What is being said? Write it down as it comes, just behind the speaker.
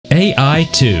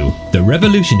AI2, the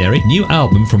revolutionary new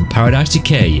album from Paradise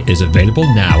Decay, is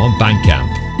available now on Bandcamp.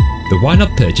 But why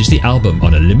not purchase the album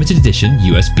on a limited edition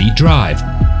USB drive?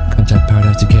 Contact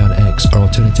Paradise Decay on X, or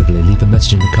alternatively leave a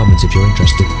message in the comments if you're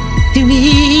interested. Do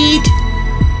it!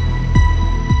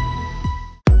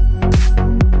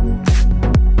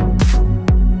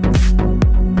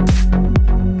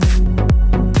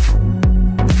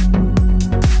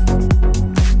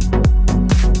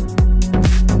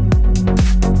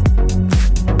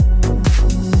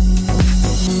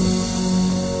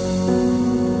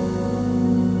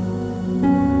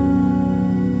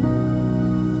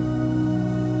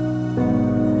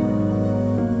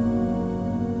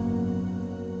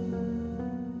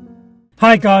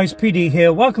 Hi guys, PD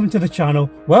here, welcome to the channel,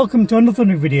 welcome to another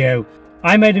new video.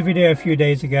 I made a video a few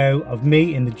days ago of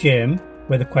me in the gym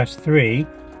with the Quest 3.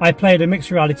 I played a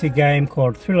mixed reality game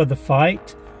called Thrill of the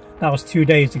Fight. That was 2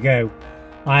 days ago.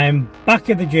 I am back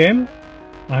at the gym.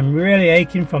 I'm really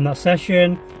aching from that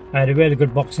session. I had a really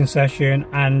good boxing session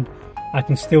and I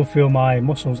can still feel my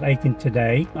muscles aching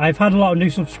today. I've had a lot of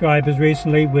new subscribers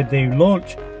recently with the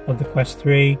launch of the Quest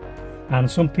 3, and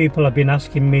some people have been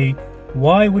asking me,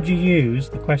 why would you use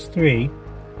the Quest 3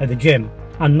 at the gym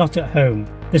and not at home?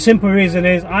 The simple reason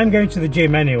is I'm going to the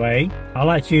gym anyway. I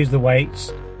like to use the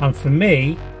weights, and for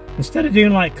me, instead of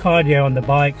doing like cardio on the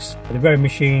bikes, the rowing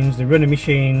machines, the running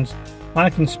machines, I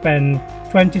can spend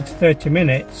 20 to 30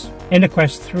 minutes in the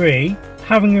Quest 3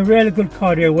 having a really good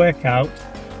cardio workout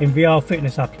in VR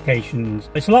fitness applications.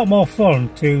 It's a lot more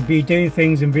fun to be doing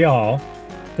things in VR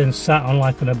than sat on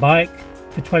like on a bike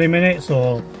for 20 minutes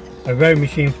or a rowing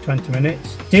machine for 20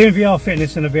 minutes. Doing VR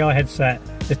fitness in a VR headset,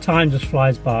 the time just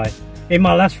flies by. In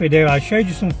my last video I showed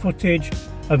you some footage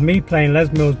of me playing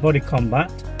Les Mills Body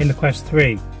Combat in the Quest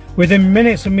 3. Within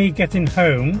minutes of me getting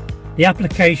home, the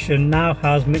application now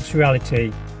has mixed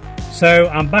reality. So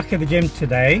I'm back at the gym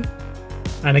today,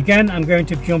 and again I'm going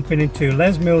to be jumping into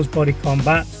Les Mills Body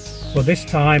Combat, for this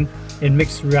time in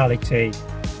mixed reality.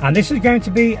 And this is going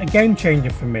to be a game changer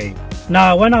for me.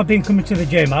 Now when I've been coming to the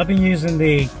gym, I've been using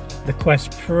the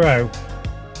Quest Pro,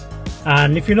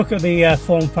 and if you look at the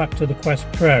form factor of the Quest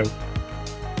Pro,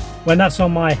 when that's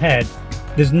on my head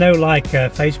there's no like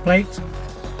faceplate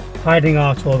hiding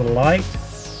out all the light.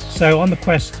 So on the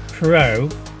Quest Pro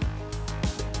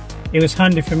it was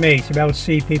handy for me to be able to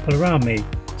see people around me,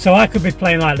 so I could be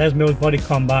playing like Les Mills Body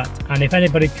Combat, and if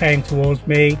anybody came towards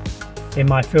me in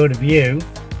my field of view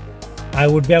I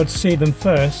would be able to see them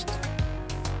first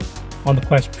on the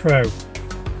Quest Pro.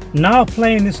 Now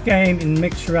playing this game in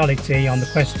mixed reality on the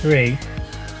Quest 3,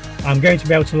 I'm going to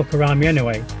be able to look around me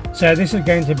anyway. So this is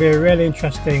going to be a really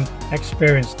interesting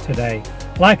experience today.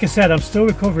 Like I said, I'm still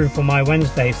recovering from my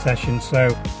Wednesday session,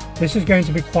 so this is going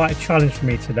to be quite a challenge for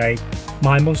me today.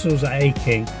 My muscles are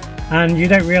aching, and you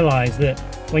don't realise that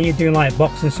when you're doing like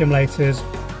boxing simulators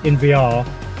in VR,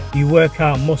 you work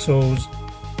out muscles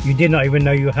you did not even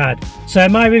know you had. So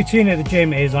my routine at the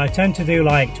gym is I tend to do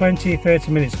like 20-30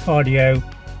 minutes cardio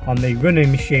on the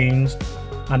running machines,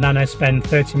 and then I spend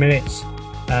 30 minutes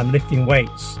lifting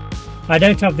weights. I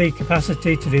don't have the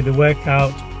capacity to do the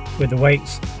workout with the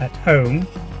weights at home.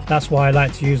 That's why I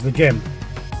like to use the gym.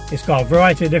 It's got a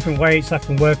variety of different weights. I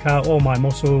can work out all my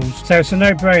muscles, so it's a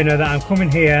no-brainer that I'm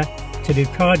coming here to do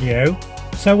cardio.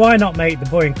 So why not make the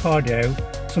boring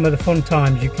cardio some of the fun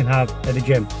times you can have at the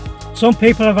gym? Some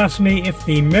people have asked me if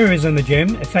the mirrors in the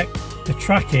gym affect the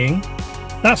tracking.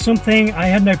 That's something I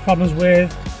had no problems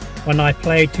with when I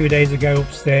played 2 days ago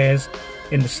upstairs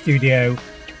in the studio,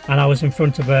 and I was in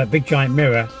front of a big giant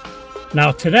mirror.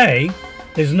 Now today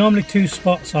there's normally two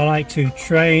spots I like to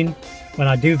train when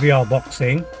I do VR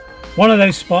boxing. One of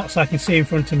those spots I can see in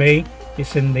front of me,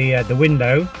 it's in the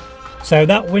window. So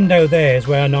that window there is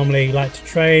where I normally like to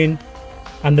train,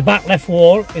 and the back left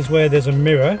wall is where there's a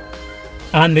mirror.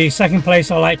 And the second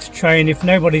place I like to train, if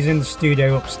nobody's in the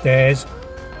studio upstairs,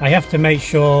 I have to make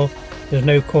sure there's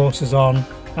no courses on.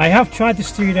 I have tried the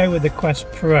studio with the Quest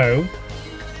Pro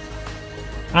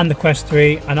and the Quest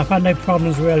 3, and I've had no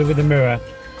problems really with the mirror.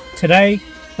 Today,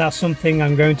 that's something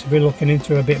I'm going to be looking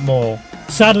into a bit more.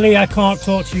 Sadly, I can't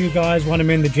talk to you guys when I'm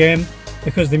in the gym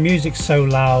because the music's so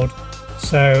loud.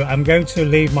 So I'm going to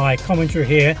leave my commentary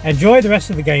here. Enjoy the rest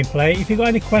of the gameplay. If you've got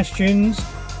any questions,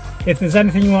 if there's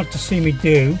anything you want to see me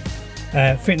do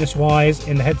fitness wise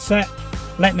in the headset,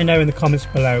 let me know in the comments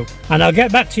below, and I'll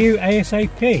get back to you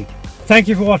ASAP. Thank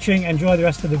you for watching. Enjoy the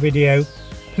rest of the video.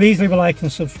 Please leave a like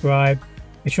and subscribe.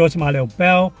 Be sure to my little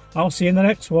bell. I'll see you in the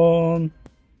next one.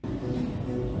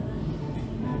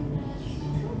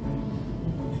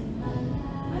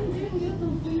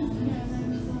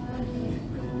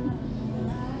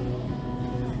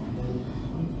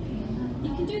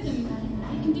 can do them.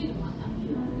 You can do them like that.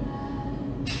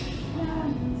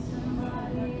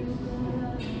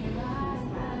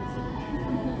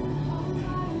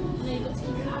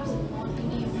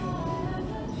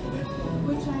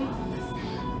 Which I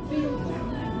feel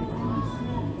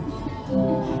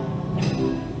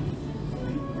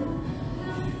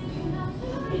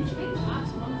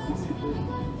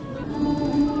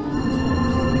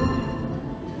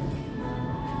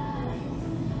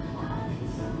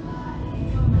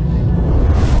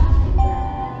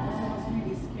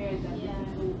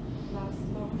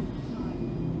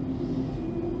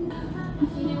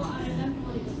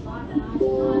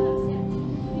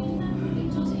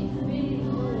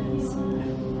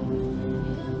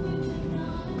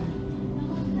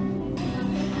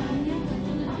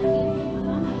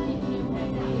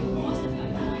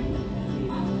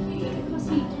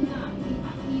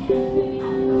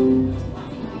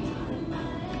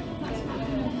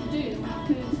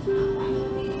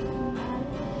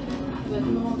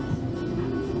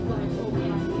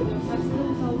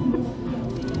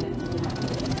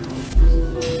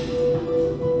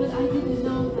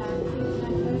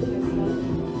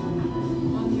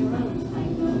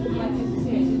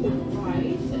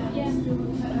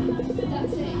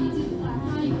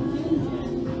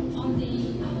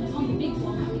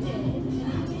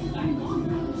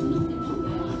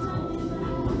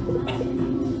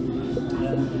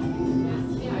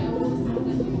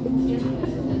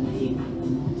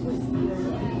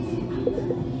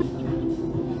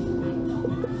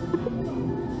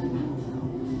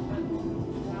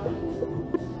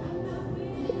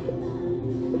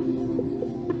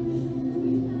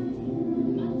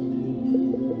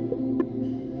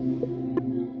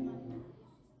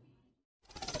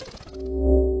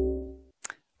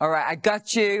All right, I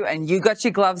got you, and you got your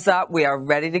gloves up. We are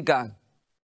ready to go.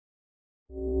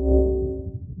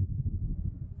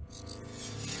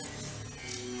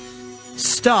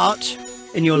 Start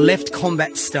in your left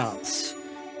combat stance.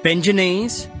 Bend your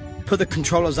knees, put the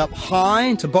controllers up high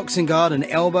into boxing guard and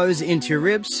elbows into your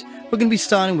ribs. We're going to be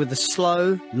starting with the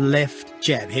slow left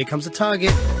jab. Here comes the target.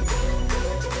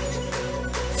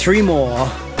 3 more.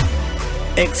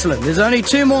 Excellent. There's only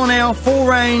 2 more now. Full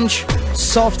range.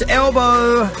 Soft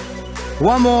elbow.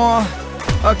 1 more.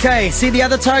 Okay, see the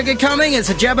other target coming? It's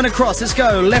a jab and a cross. Let's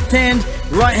go. Left hand,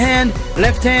 right hand,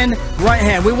 left hand, right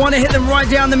hand. We want to hit them right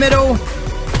down the middle.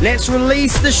 Let's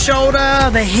release the shoulder,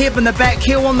 the hip, and the back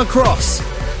heel on the cross.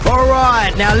 All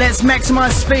right, now let's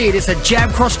maximize speed. It's a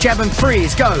jab, cross, jab, and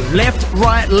freeze. Go. Left,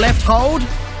 right, left, hold.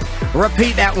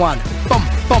 Repeat that one. Boom,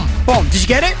 boom, boom. Did you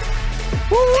get it?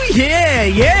 Oh,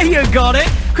 yeah, you got it.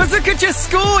 Because look at your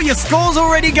score. Your score's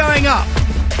already going up.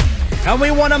 And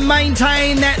we want to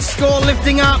maintain that score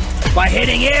lifting up by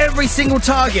hitting every single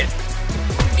target.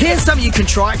 Here's something you can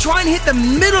try. Try and hit the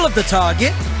middle of the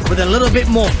target with a little bit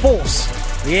more force.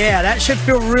 Yeah, that should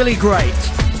feel really great.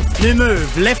 New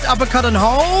move. Left uppercut and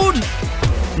hold.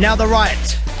 Now the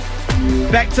right.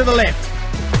 Back to the left.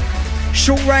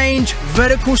 Short range,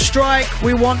 vertical strike.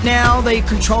 We want now the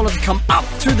controller to come up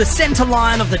through the center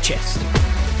line of the chest.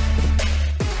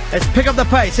 Let's pick up the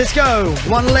pace. Let's go.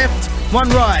 1 left, 1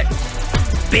 right.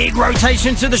 Big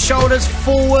rotation to the shoulders,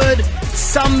 forward.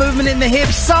 Some movement in the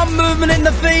hips, some movement in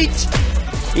the feet.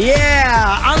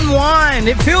 Yeah, unwind.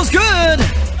 It feels good.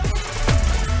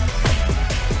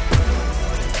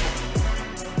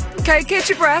 Okay, catch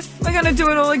your breath. We're going to do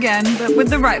it all again, but with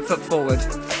the right foot forward.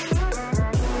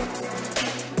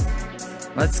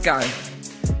 Let's go.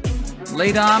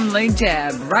 Lead arm, lead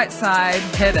jab. Right side,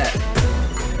 hit it.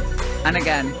 And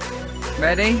again.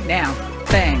 Ready? Now.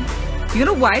 Bang. You're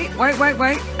going to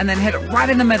wait, and then hit it right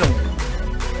in the middle.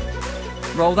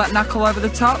 Roll that knuckle over the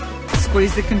top.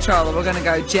 Squeeze the controller. We're going to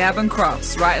go jab and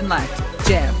cross. Right and left.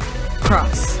 Jab.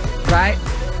 Cross. Right.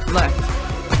 Left.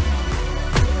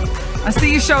 I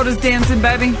see your shoulders dancing,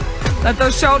 baby. Let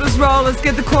those shoulders roll. Let's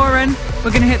get the core in.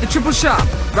 We're going to hit the triple shot.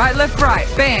 Right, left, right.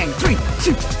 Bang. 3,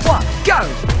 2, 1. Go.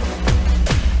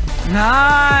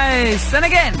 Nice. And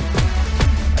again.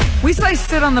 We say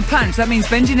sit on the punch. That means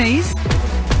bend your knees.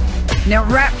 Now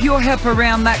wrap your hip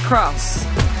around that cross.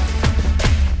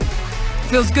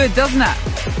 Feels good, doesn't it?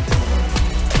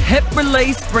 Hip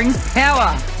release brings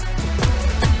power.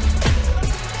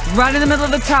 Right in the middle of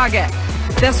the target.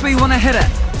 That's where you want to hit it.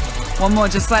 1 more,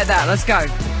 just like that. Let's go.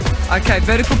 Okay,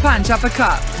 vertical punch,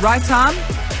 uppercut. Right arm,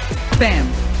 bam.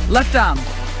 Left arm.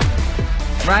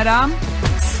 Right arm,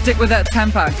 stick with that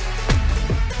tempo.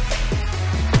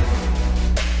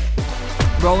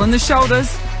 Rolling the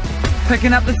shoulders,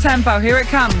 picking up the tempo. Here it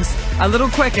comes. A little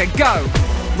quicker. Go.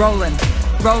 Rolling,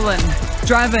 rolling,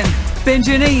 driving. Bend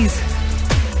your knees.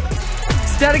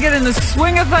 Gotta get in the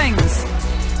swing of things.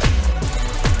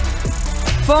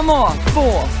 4 more.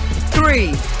 4,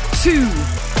 3, 2,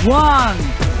 1.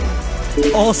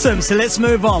 Awesome, so let's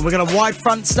move on. We've got a wide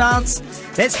front stance.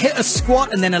 Let's hit a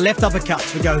squat and then a left uppercut.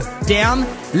 So we go down,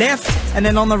 left, and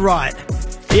then on the right.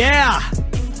 Yeah!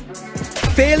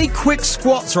 Fairly quick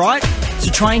squats, right? So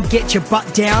try and get your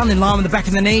butt down in line with the back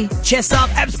of the knee. Chest up,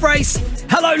 abs brace.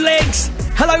 Hello legs,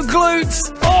 hello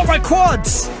glutes. Oh, my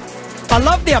quads. I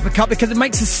love the uppercut because it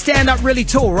makes us stand up really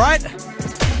tall, right?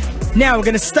 Now we're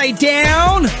gonna stay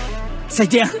down. Stay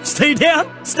down, stay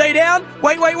down, stay down.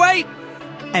 Wait, wait, wait.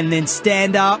 And then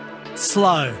stand up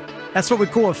slow. That's what we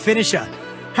call a finisher.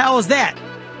 How was that?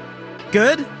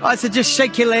 Good? I said just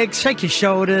shake your legs, shake your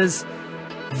shoulders.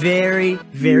 Very,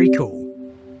 very cool.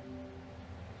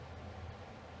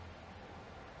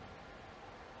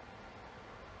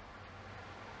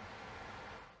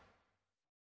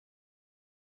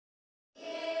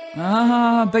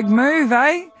 Ah, big move,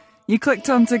 eh? You clicked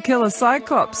on to kill a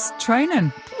Cyclops.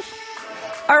 Training.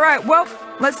 All right, well,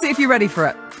 let's see if you're ready for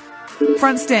it.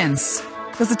 Front stance.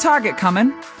 There's a target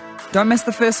coming. Don't miss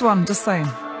the first one, just saying.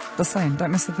 Just saying,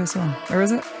 don't miss the first one. Where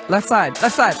is it? Left side,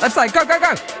 left side, left side. Go, go,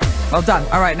 go. Well done.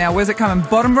 All right, now where's it coming?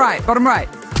 Bottom right, bottom right.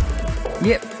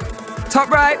 Yep. Top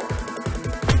right.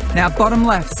 Now bottom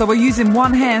left. So we're using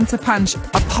one hand to punch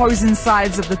opposing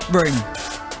sides of the room.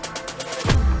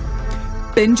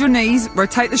 Bend your knees,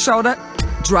 rotate the shoulder,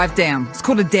 drive down. It's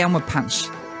called a downward punch.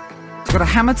 You've got a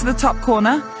hammer to the top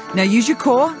corner. Now use your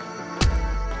core.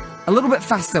 A little bit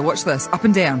faster, watch this. Up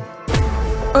and down.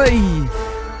 Oy.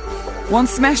 One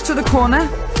smash to the corner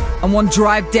and one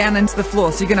drive down into the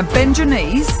floor. So you're gonna bend your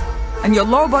knees and your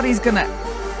lower body's gonna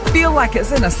feel like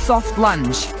it's in a soft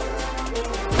lunge.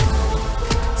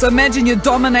 So imagine you're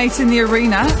dominating the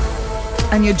arena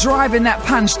and you're driving that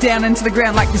punch down into the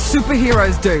ground like the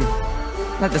superheroes do.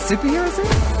 Like the superheroes do?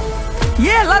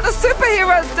 Yeah, like the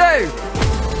superheroes do!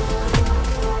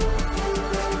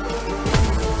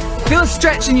 Feel a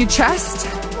stretch in your chest.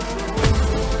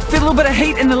 Feel a little bit of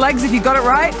heat in the legs if you got it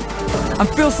right. And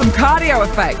feel some cardio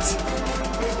effect.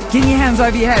 Getting your hands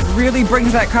over your head really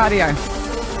brings that cardio.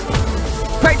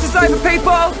 Practice over,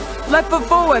 people. Left foot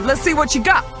forward. Let's see what you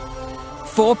got.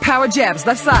 4 power jabs,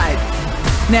 left side.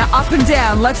 Now up and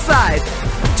down, left side.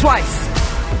 Twice.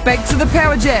 Back to the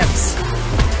power jabs.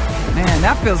 Man,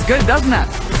 that feels good, doesn't it?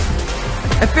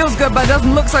 It feels good, but it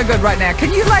doesn't look so good right now.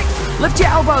 Can you, like, lift your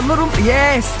elbow a little?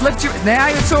 Yes, lift your... Now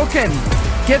you're talking.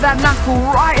 Get that knuckle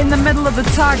right in the middle of the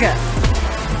target.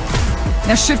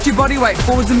 Now shift your body weight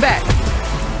forwards and back.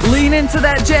 Lean into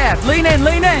that jab. Lean in,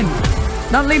 lean in.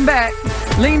 Not lean back.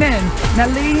 Lean in. Now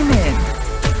lean in.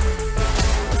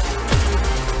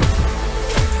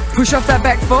 Push off that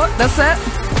back foot. That's it.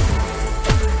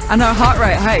 I know, heart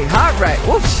rate. Hey, heart rate.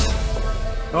 Whoosh.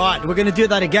 Right, we're going to do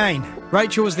that again.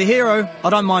 Rachel was the hero. I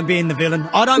don't mind being the villain.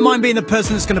 I don't mind being the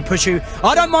person that's going to push you.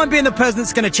 I don't mind being the person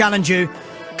that's going to challenge you.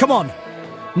 Come on.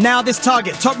 Now this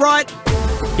target. Top right.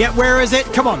 Yeah, where is it?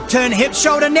 Come on. Turn hip,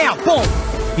 shoulder now. Boom.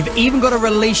 You've even got to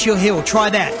release your heel. Try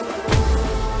that.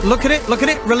 Look at it. Look at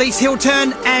it. Release heel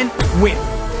turn and whip.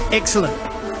 Excellent.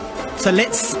 So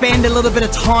let's spend a little bit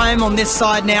of time on this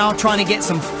side now, trying to get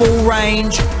some full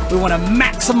range. We want to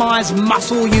maximize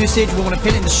muscle usage. We want to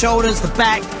pin it in the shoulders, the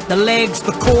back, the legs,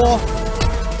 the core.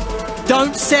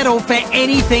 Don't settle for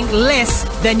anything less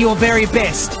than your very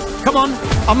best. Come on,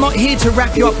 I'm not here to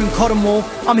wrap you up in cotton wool.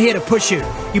 I'm here to push you.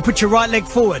 You put your right leg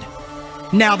forward.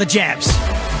 Now the jabs.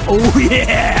 Oh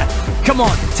yeah! Come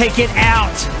on, take it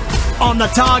out on the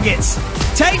targets.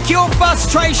 Take your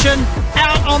frustration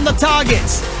out on the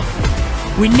targets.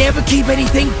 We never keep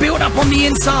anything built up on the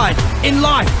inside in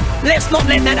life. Let's not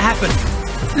let that happen.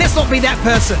 Let's not be that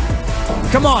person.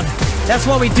 Come on. That's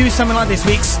why we do something like this.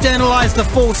 We externalize the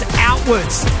force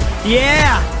outwards.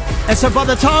 Yeah. And so by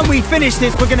the time we finish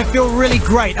this, we're going to feel really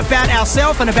great about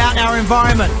ourselves and about our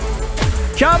environment.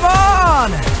 Come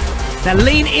on. Now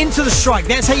lean into the strike.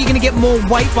 That's how you're going to get more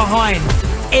weight behind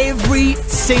every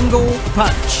single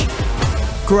punch.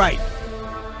 Great.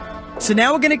 So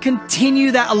now we're going to continue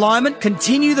that alignment,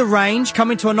 continue the range, come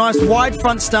into a nice wide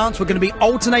front stance. We're going to be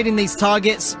alternating these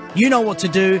targets. You know what to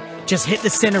do. Just hit the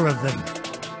center of them.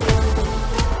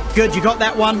 Good, you got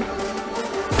that one.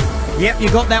 Yep, you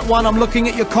got that one. I'm looking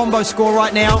at your combo score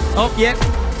right now. Oh, yep.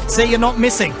 See, you're not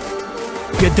missing.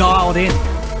 You're dialed in.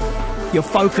 You're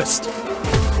focused.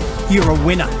 You're a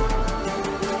winner.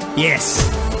 Yes.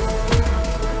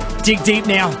 Dig deep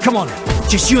now. Come on.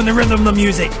 Just you and the rhythm of the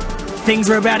music.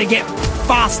 Things are about to get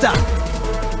faster.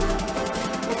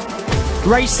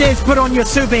 Ray says put on your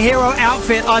superhero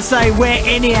outfit. I say wear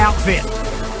any outfit.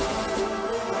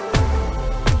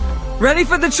 Ready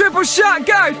for the triple shot,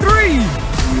 go! 3, 2,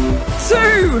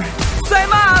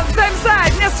 same arm, same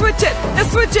side, now switch it,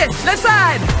 left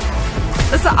side.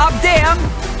 That's an up, down,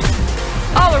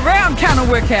 all around kind of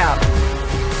workout.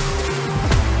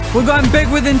 We're going big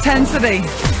with intensity.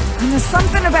 And there's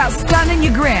something about standing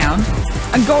your ground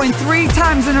and going 3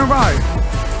 times in a row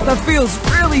that feels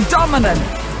really dominant.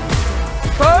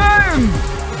 Boom!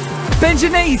 Bend your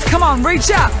knees, come on,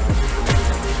 reach up.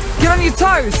 Get on your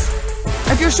toes.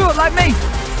 If you're short like me.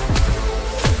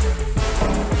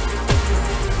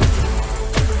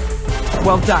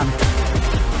 Well done.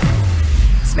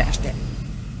 Smashed it.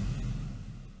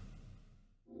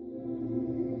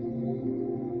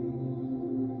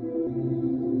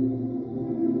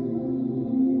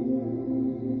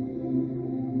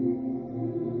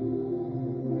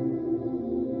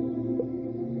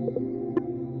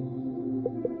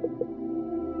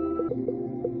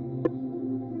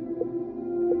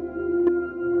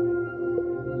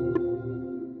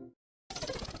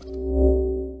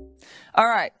 All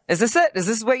right, is this it? Is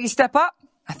this where you step up?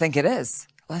 I think it is.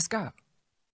 Let's go.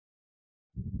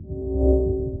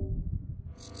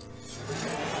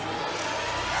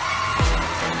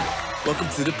 Welcome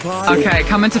to the party. Okay,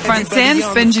 come into front stand,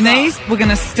 bend your knees. We're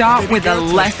gonna start with the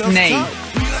left knee.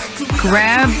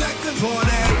 Grab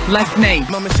left knee.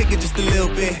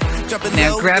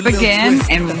 Now grab again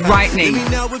and right knee.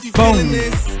 Boom.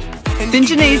 Bend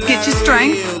your knees, get your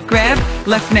strength. Grab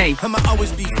left knee.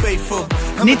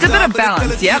 Needs a bit of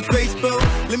balance, yep.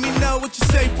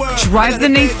 Drive the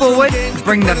knee forward,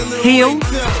 bring the heel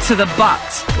to the butt.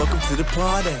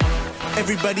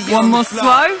 One more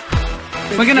slow.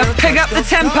 We're gonna pick up the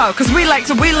tempo because we like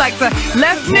to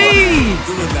left knee,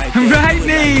 right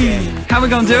knee. How are we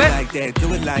gonna do it?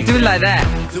 Do it like that.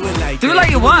 Do it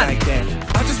like you want.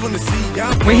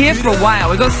 We're here for a while.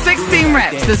 We've got 16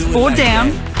 reps. There's 4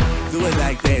 down.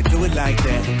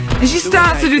 As you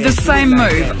start to do the same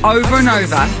move over and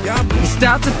over, you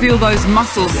start to feel those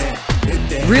muscles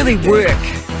really work.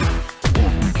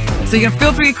 So you're gonna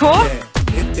feel through your core,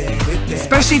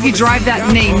 especially if you drive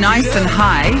that knee nice and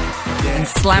high and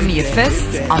slam your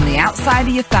fists on the outside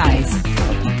of your thighs.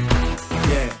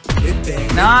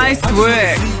 Nice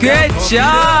work. Good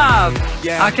job.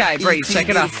 Okay, breathe. Shake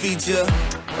it off.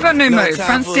 We've got a new move.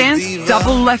 Front stance,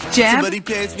 double left jab.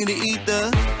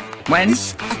 When?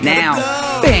 Now.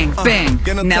 Bang, bang.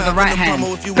 Now the right hand.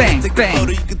 Bang, bang.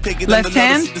 Left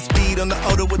hand.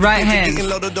 Right hand.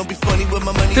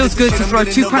 Feels good to throw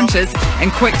 2 punches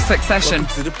in quick succession.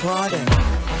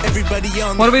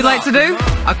 What do we like to do?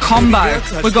 A combo.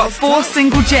 We've got 4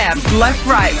 single jabs, left,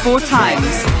 right, 4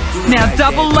 times. Now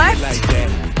double left,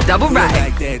 double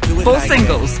right, 4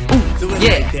 singles. Ooh,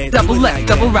 yeah, double left,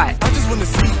 double right.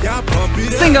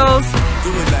 Singles,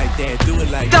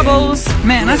 doubles.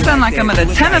 Man, I sound like I'm at a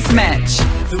tennis match.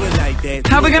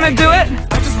 How are we gonna do it?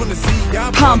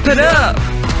 Pump it up.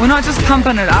 We're not just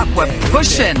pumping it up, we're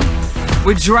pushing.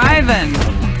 We're driving.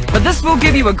 But this will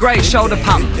give you a great shoulder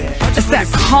pump. It's that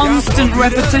constant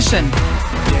repetition.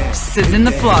 Sitting in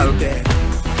the flow.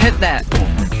 Hit that.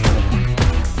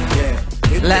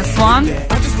 Last one.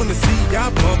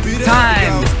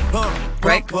 Time.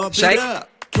 Break, shake.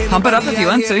 Pump it up if you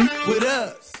want to.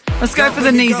 Let's go for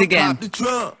the knees again.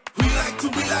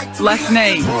 Left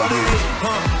knee.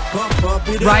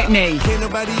 Right knee.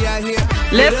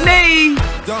 Left knee.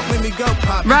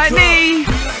 Right knee.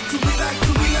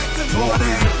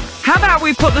 How about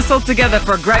we put this all together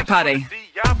for a great party?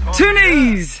 2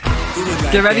 knees.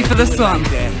 Get ready for this one.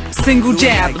 Single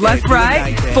jab, left,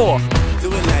 right, 4.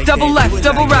 Double left,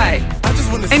 double right.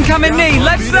 Incoming knee,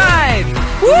 left side.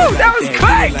 Woo, that was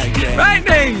quick. Right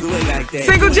knee.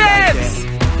 Single jabs.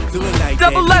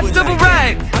 Double left, double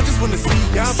right.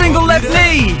 Single left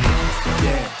knee.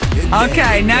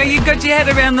 Okay, now you've got your head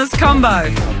around this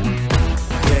combo.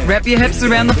 Wrap your hips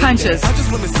around the punches.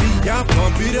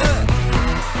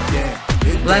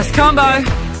 Last combo.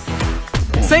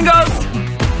 Singles.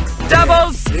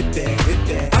 Doubles.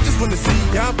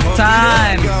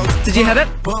 Time. Did you hit it?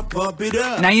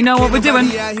 Now you know what we're doing.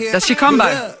 That's your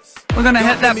combo. We're gonna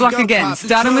hit that block again.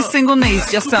 Starting with single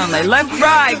knees, just only. Left,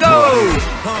 right, go!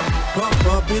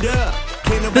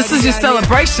 This is your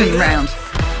celebration round.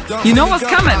 You know what's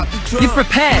coming. You're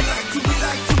prepared.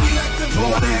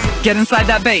 Get inside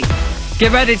that beat.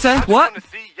 Get ready to, what?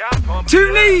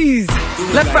 2 knees.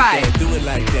 Left, right.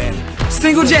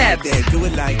 Single jabs.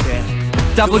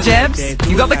 Double jabs.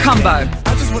 You got the combo.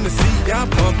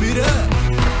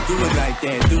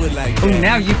 Oh,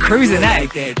 now you're cruising,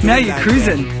 eh? Now you're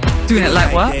cruising. Doing it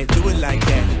like what?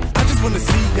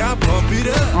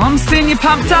 I'm seeing you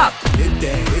pumped up.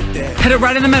 Hit it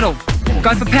right in the middle.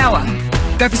 Go for power.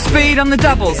 Go for speed on the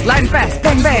doubles. Light and fast.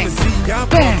 Bang, bang.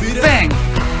 Bang, bang.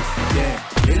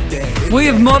 We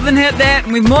have more than hit that,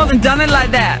 and we've more than done it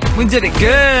like that. We did it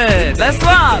good. Let's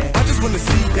swap.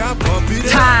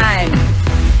 Time.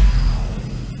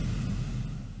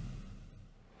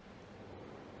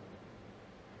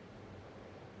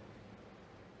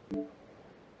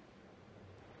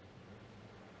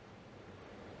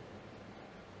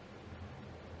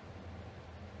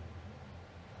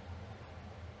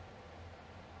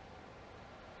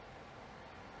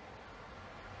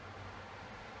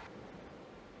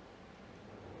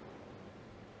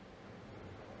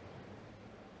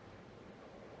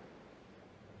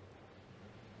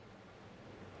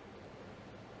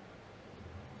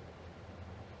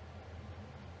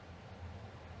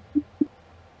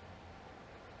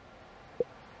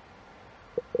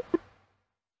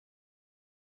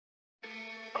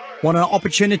 Want an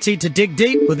opportunity to dig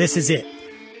deep? Well, this is it.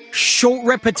 Short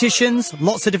repetitions,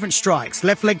 lots of different strikes.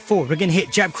 Left leg forward, we're gonna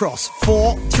hit jab cross.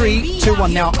 4, 3, 2,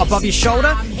 1. Now above your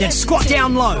shoulder, then squat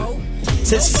down low.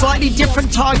 So it's slightly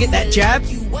different target, that jab.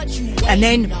 And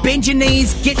then bend your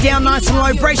knees, get down nice and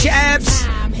low, brace your abs.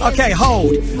 Okay,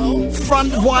 hold.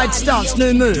 Front wide stance,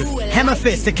 new move. Hammer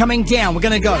fist, they're coming down. We're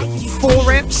gonna go 4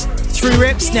 reps, 3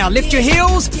 reps. Now lift your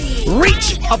heels,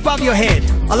 reach above your head.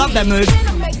 I love that move.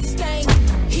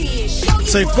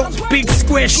 So you've got big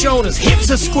square shoulders, hips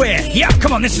are square. Yep,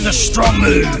 come on, this is a strong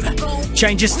move.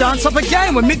 Change your stance up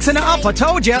again, we're mixing it up, I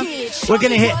told you. We're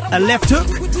gonna hit a left hook,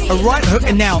 a right hook,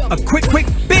 and now a quick,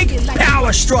 big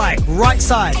power strike. Right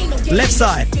side, left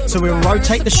side. So we'll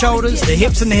rotate the shoulders, the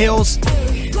hips and the heels.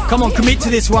 Come on, commit to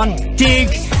this one. Dig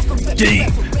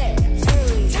deep.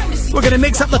 We're gonna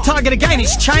mix up the target again,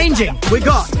 it's changing. We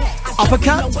got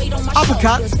uppercut,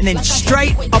 and then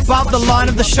straight above the line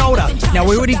of the shoulder. Now,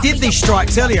 we already did these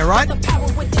strikes earlier, right?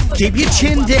 Keep your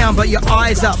chin down, but your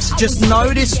eyes up. So just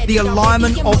notice the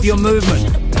alignment of your movement.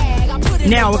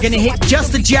 Now, we're going to hit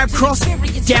just the jab cross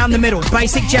down the middle.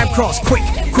 Basic jab cross. Quick.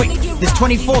 There's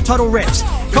 24 total reps.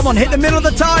 Come on, hit the middle of the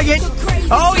target.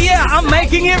 Oh, yeah, I'm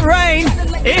making it rain.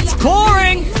 It's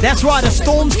pouring. That's right, a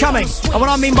storm's coming. And what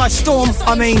I mean by storm,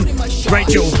 I mean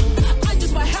Rachel.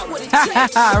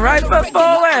 Right foot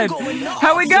forward.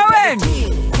 How we going?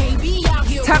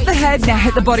 Tap the head, now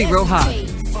hit the body real hard.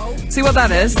 See what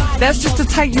that is? That's just to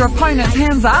take your opponent's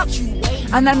hands up,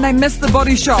 and then they miss the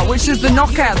body shot, which is the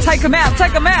knockout. Take them out.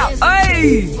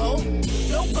 Hey!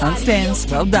 Handstands.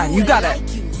 Well done. You got it.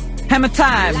 Hammer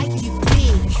time.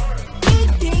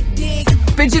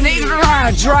 Bend your knees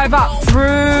hard. Drive up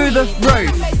through the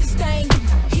roof.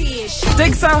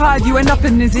 Dig so hard you end up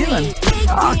in New Zealand.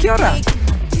 Oh, kia ora.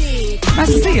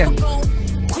 Nice to see you.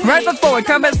 Right foot forward,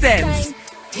 combat stance.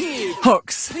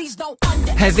 Hooks.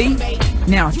 Heavy.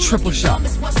 Now triple shot.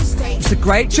 It's a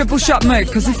great triple shot move,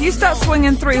 because if you start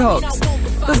swinging 3 hooks,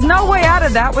 there's no way out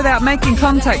of that without making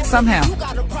contact somehow.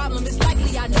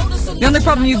 The only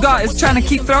problem you got is trying to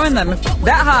keep throwing them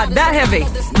that hard, that heavy.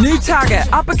 New target.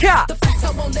 Uppercut.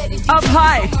 Up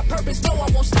high.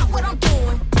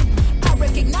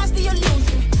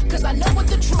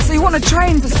 So you want to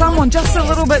train for someone just a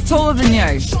little bit taller than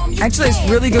you. Actually, it's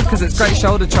really good because it's great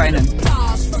shoulder training.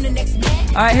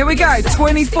 Alright, here we go.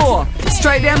 24.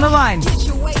 Straight down the line.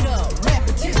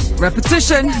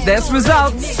 Repetition. There's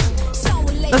results.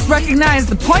 Let's recognize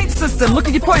the point system. Look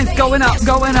at your points. Going up.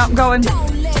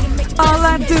 All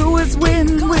I do is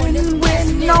win,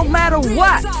 no matter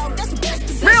what.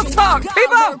 Real talk,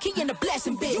 people.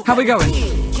 How we going?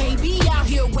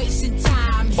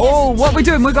 Oh, what we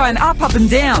doing? We're going up and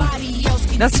down.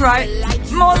 That's right.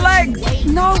 More legs.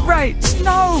 No, Rach,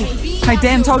 no. Hey,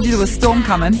 Dan told you there was a storm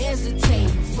coming.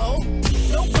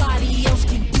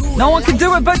 No one can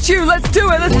do it but you. Let's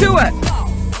do it.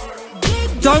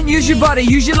 Don't use your body,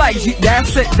 use your legs.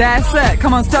 That's it.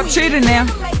 Come on, stop cheating now.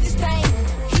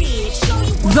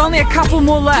 There's only a couple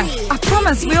more left. I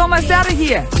promise, we're almost out of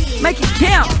here. Make it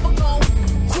count.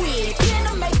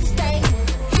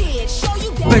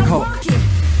 Big hook.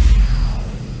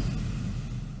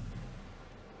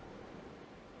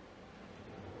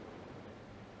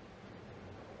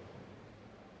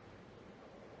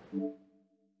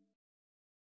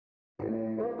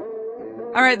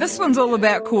 Alright, this one's all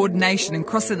about coordination and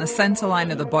crossing the center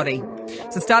line of the body.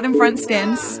 So start in front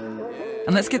stance,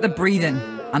 and let's get the breathing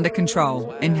under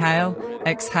control. Inhale,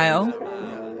 exhale,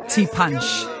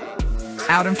 T-punch.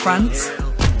 Out in front,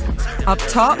 up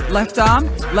top, left arm,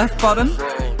 left bottom.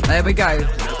 There we go.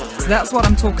 So that's what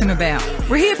I'm talking about.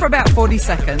 We're here for about 40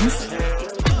 seconds,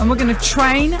 and we're going to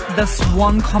train this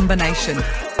one combination.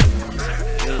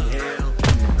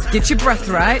 Get your breath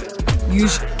right.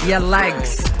 Use your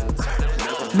legs.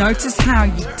 Notice how how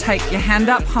you take your hand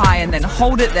up high and then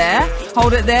hold it there,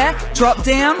 drop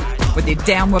down with your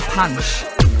downward punch.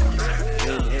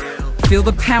 Feel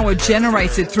the power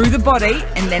generated through the body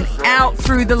and then out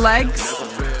through the legs,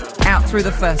 out through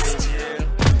the fist.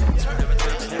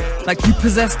 Like you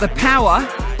possess the power.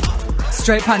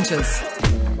 Straight punches.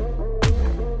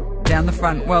 Down the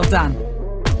front, well done.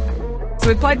 So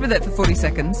we played with it for 40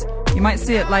 seconds. You might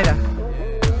see it later.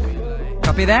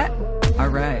 Copy that?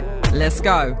 Alright, let's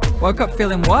go. Woke up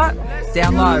feeling what?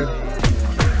 Down low.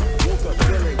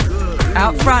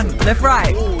 Out front, left,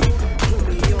 right.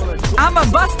 I'ma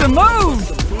bust a move!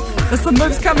 There's some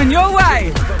moves coming your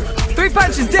way. 3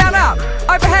 punches, down, up,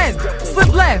 overhead,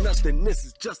 slip left.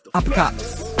 Uppercut.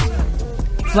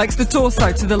 Flex the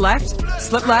torso to the left,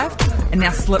 slip left, and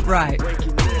now slip right.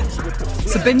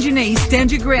 So bend your knees, stand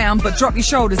your ground, but drop your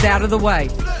shoulders out of the way.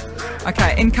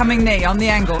 Okay, incoming knee on the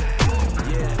angle.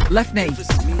 Left knee.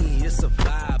 So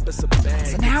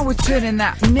now we're turning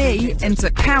that knee into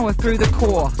power through the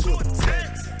core.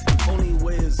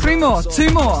 3 more,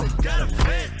 2 more.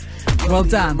 Well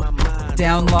done.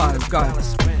 Down low, go.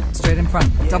 Straight in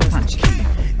front, double punch.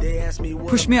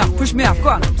 Push me off, go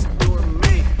on.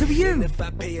 W.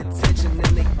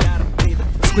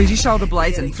 Squeeze your shoulder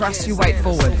blades and thrust your weight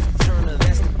forward.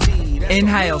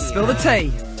 Inhale, spill the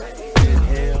tea.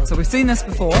 So we've seen this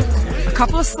before. A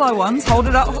couple of slow ones, hold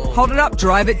it up,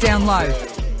 drive it down low.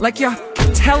 Like you're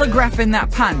telegraphing that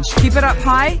punch. Keep it up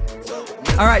high.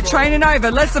 All right, training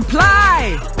over, let's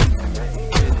apply.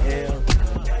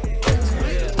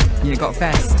 Yeah, got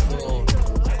fast.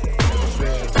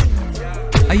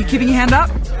 Are you keeping your hand up?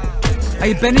 Are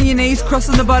you bending your knees,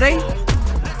 crossing the body?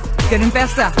 It's getting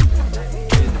faster.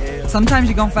 Sometimes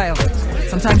you're gonna fail.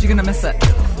 Sometimes you're gonna miss it.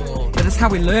 But it's how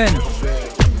we learn.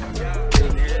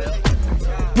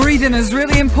 Breathing is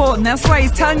really important. That's why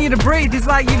he's telling you to breathe. He's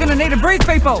like, you're gonna need to breathe,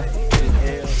 people.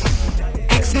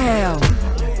 Exhale.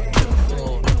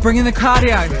 Bring in the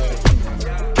cardio.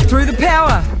 Through the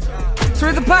power.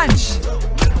 Through the punch.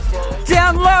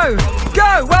 Down low.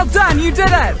 Go. Well done. You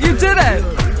did it. You did it.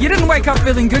 You didn't wake up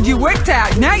feeling good. You worked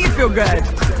out. Now you feel good.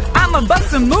 I'ma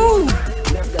bust a move.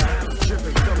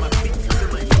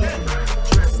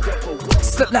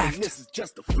 Slip left.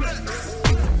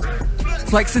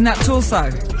 Flexing that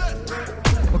torso.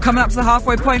 We're coming up to the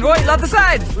halfway point. Oi, other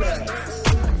side.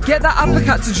 Get that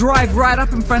uppercut to drive right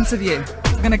up in front of you.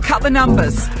 We're gonna cut the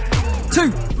numbers.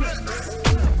 2.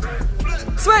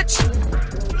 Switch.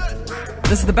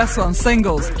 This is the best one,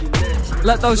 singles.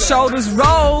 Let those shoulders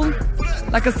roll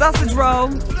like a sausage roll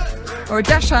or a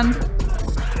dash hand.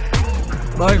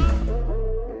 Boom.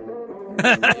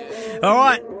 All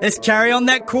right, let's carry on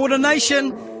that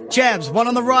coordination. Jabs, one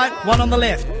on the right, one on the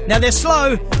left. Now they're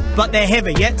slow, but they're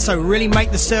heavy, yeah? So really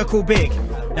make the circle big.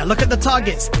 Now look at the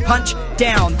targets. Punch,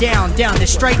 down, down, down. They're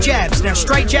straight jabs. Now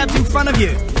straight jabs in front of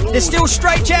you. They're still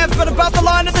straight jabs, but above the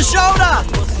line of the shoulder.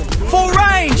 Full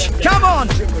range. Come on.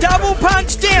 Double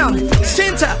punch down.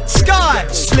 Center, sky.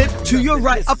 Slip to your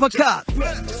right, uppercut.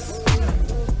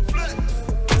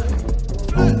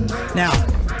 Now,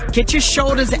 get your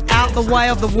shoulders out the way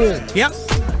of the wall. Yep.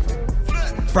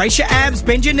 Brace your abs,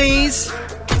 bend your knees.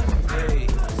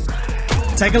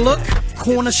 Take a look.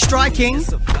 Corner striking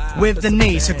with the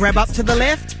knee. So grab up to the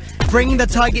left, bring the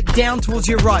target down towards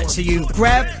your right. So you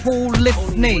grab, pull,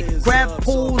 lift, knee. Grab,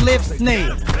 pull, lift, knee.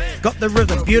 Got the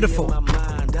rhythm, beautiful.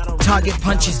 Target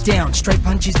punches down, straight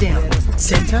punches down.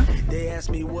 Center.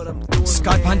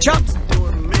 Sky punch up.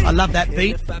 I love that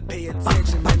beat.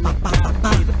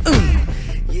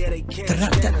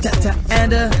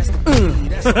 And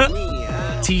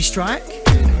T-strike.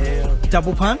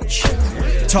 Double punch.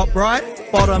 Top right,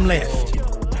 bottom left.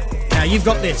 Now you've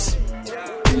got this.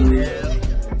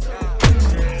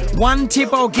 One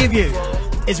tip I'll give you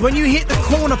is when you hit the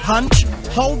corner punch,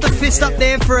 hold the fist up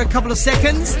there for a couple of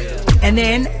seconds and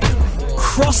then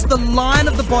cross the line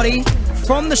of the body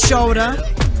from the shoulder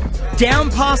down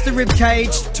past the rib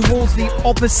cage towards the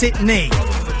opposite knee.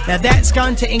 Now that's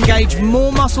going to engage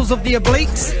more muscles of the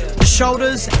obliques, the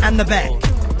shoulders and the back.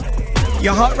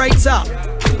 Your heart rate's up.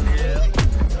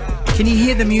 Can you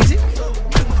hear the music?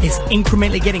 It's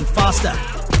incrementally getting faster.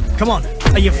 Come on,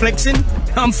 are you flexing?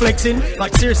 I'm flexing.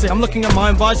 Like seriously, I'm looking at my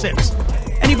own biceps.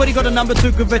 Anybody got a number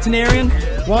 2 good veterinarian?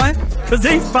 Why? Because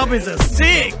these puppies are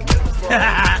sick.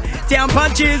 Down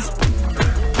punches.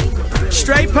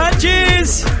 Straight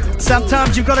punches.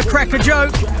 Sometimes you've got to crack a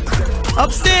joke.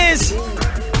 Upstairs.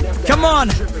 Come on.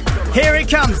 Here it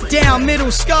comes. Down,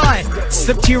 middle, sky.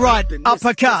 Slip to your right.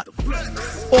 Uppercut.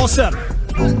 Awesome.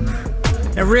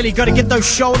 Now really got to get those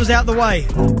shoulders out the way.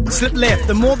 Slip left.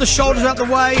 The more the shoulders out the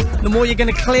way, the more you're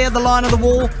going to clear the line of the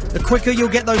wall, the quicker you'll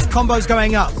get those combos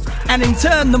going up. And in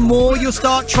turn, the more you'll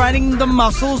start training the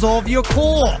muscles of your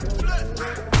core.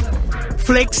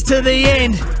 Flex to the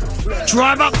end.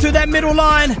 Drive up to that middle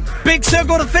line. Big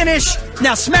circle to finish.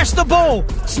 Now smash the ball.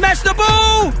 Smash the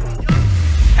ball!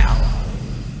 Ow.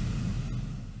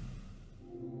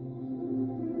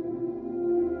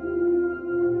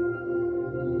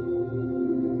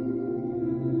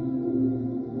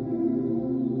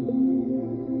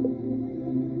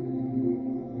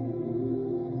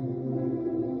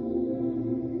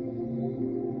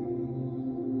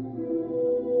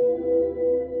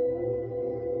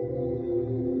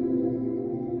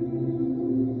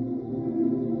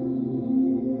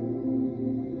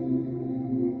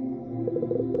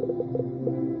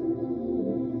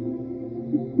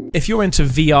 If you're into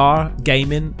VR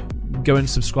gaming, go and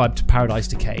subscribe to Paradise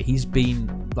Decay. He's been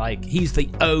like, he's the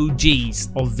OGs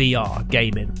of VR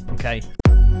gaming, okay?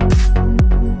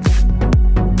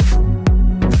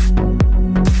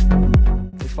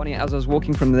 It's funny, as I was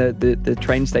walking from the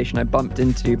train station, I bumped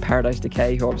into Paradise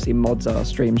Decay, who obviously mods our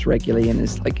streams regularly and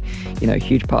is like, you know, a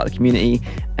huge part of the community.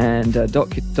 And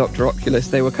Dr. Oculus,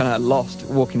 they were kind of lost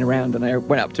walking around, and I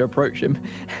went up to approach him,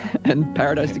 and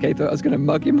Paradise Decay thought I was going to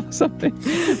mug him or something.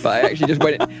 But I actually just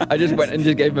went and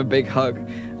just gave him a big hug.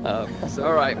 So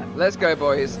all right, let's go,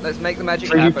 boys. Let's make the magic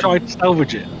happen. So you tried to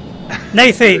salvage it?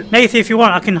 Nathan, if you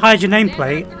want, I can hide your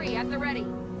nameplate.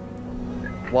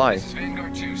 Why?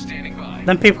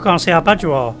 Then people can't see how bad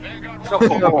you are.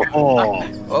 Someone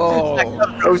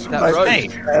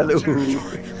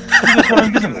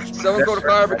called a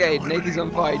fire brigade. Nathan's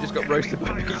on fire. He just got roasted by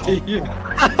PD.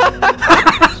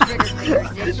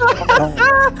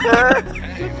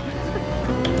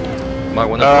 Might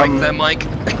want to break there, Mike.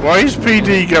 Why is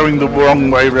PD going the wrong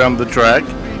way around the track?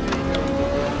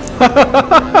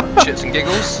 Shits and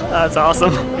giggles. That's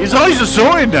awesome. His eyes are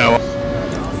sorted now.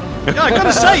 Yeah, I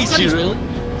gotta say,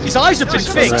 his eyes have been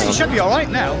fixed. He should be alright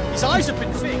now. His eyes have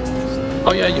been fixed.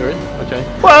 Oh yeah, you're in. Okay.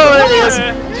 Whoa, there he is!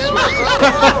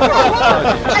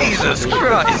 Jesus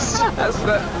Christ!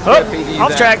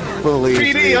 Off track.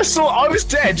 PD, I was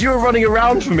dead. You were running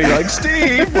around for me like,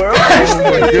 Steve, where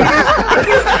are you?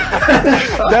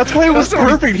 That's why it was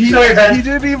perfect. He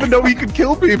didn't even know he could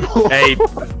kill people. Hey,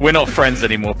 we're not friends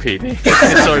anymore, PD.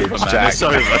 It's over, man. It's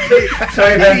over.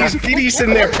 PD's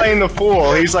sitting there playing the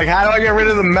fool. He's like, how do I get rid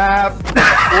of the map?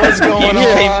 What's going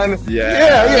on?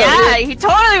 Yeah, he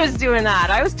totally was doing that.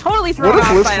 I was totally thrown off by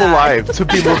that. What a blissful life to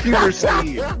be looking for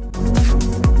Steve.